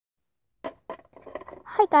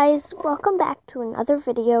Hi guys, welcome back to another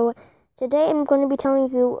video. Today I'm going to be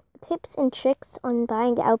telling you tips and tricks on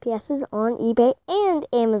buying LPSs on eBay and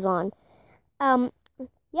Amazon.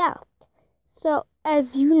 Yeah. So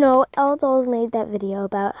as you know, Eldolls made that video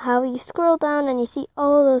about how you scroll down and you see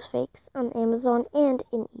all those fakes on Amazon and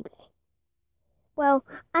in eBay. Well,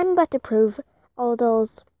 I'm about to prove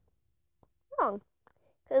Eldolls wrong.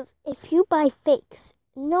 Because if you buy fakes,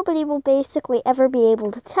 nobody will basically ever be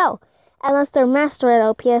able to tell. Unless they're master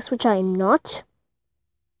at LPS, which I am not.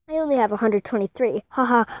 I only have 123.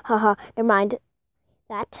 Haha, haha. Never mind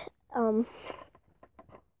that.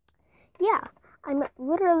 Yeah, I'm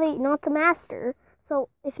literally not the master. So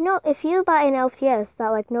if you buy an LPS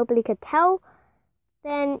that nobody could tell,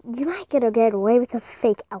 then you might get away with a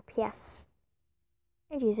fake LPS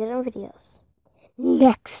and use it on videos.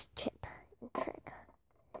 Next tip and trick.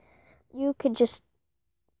 You could just,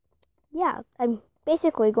 I'm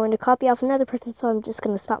basically going to copy off another person, so I'm just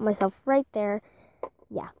going to stop myself right there.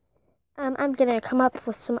 Yeah. I'm going to come up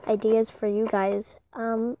with some ideas for you guys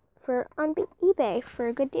on eBay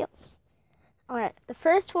for good deals. Alright, the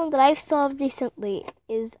first one that I've solved recently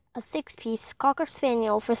is a 6-piece Cocker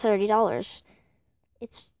Spaniel for $30.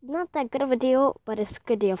 It's not that good of a deal, but it's a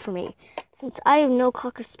good deal for me, since I have no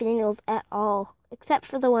Cocker Spaniels at all, except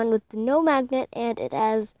for the one with no magnet, and it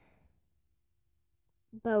has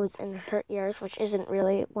bows in her ears, which isn't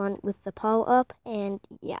really one with the paw up, and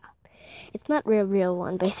yeah, it's not real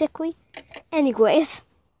one, basically. Anyways,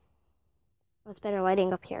 it's better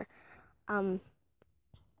lighting up here.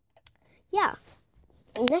 Yeah,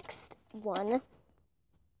 next one,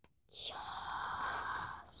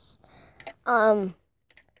 yes,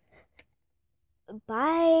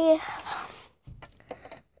 buy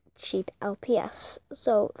cheap LPS,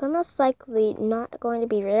 so they're most likely not going to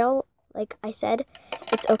be real. Like I said,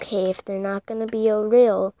 it's okay if they're not going to be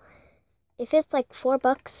real. If it's like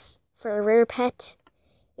 $4 for a rare pet,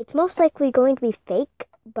 it's most likely going to be fake.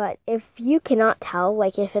 But if you cannot tell,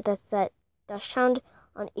 like if it's that Dachshund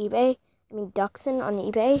on eBay, Dachshund on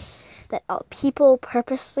eBay, that people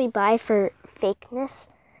purposely buy for fakeness,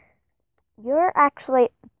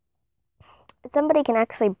 somebody can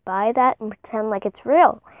actually buy that and pretend like it's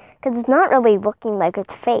real, because it's not really looking like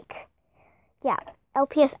it's fake. Yeah,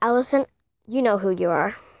 LPS Allison, you know who you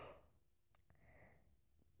are.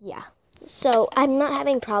 Yeah, so I'm not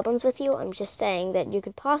having problems with you. I'm just saying that you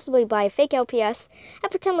could possibly buy a fake LPS and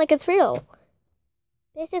pretend like it's real.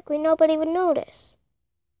 Basically, nobody would notice.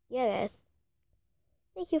 Yeah, guys.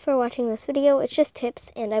 Thank you for watching this video. It's just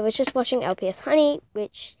tips, and I was just watching LPS Honey,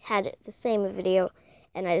 which had the same video,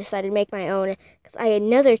 and I decided to make my own, because I had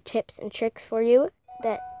another tips and tricks for you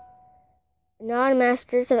that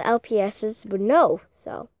non-masters of LPSs would know.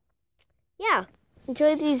 So, yeah.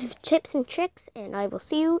 Enjoy these tips and tricks, and I will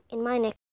see you in my next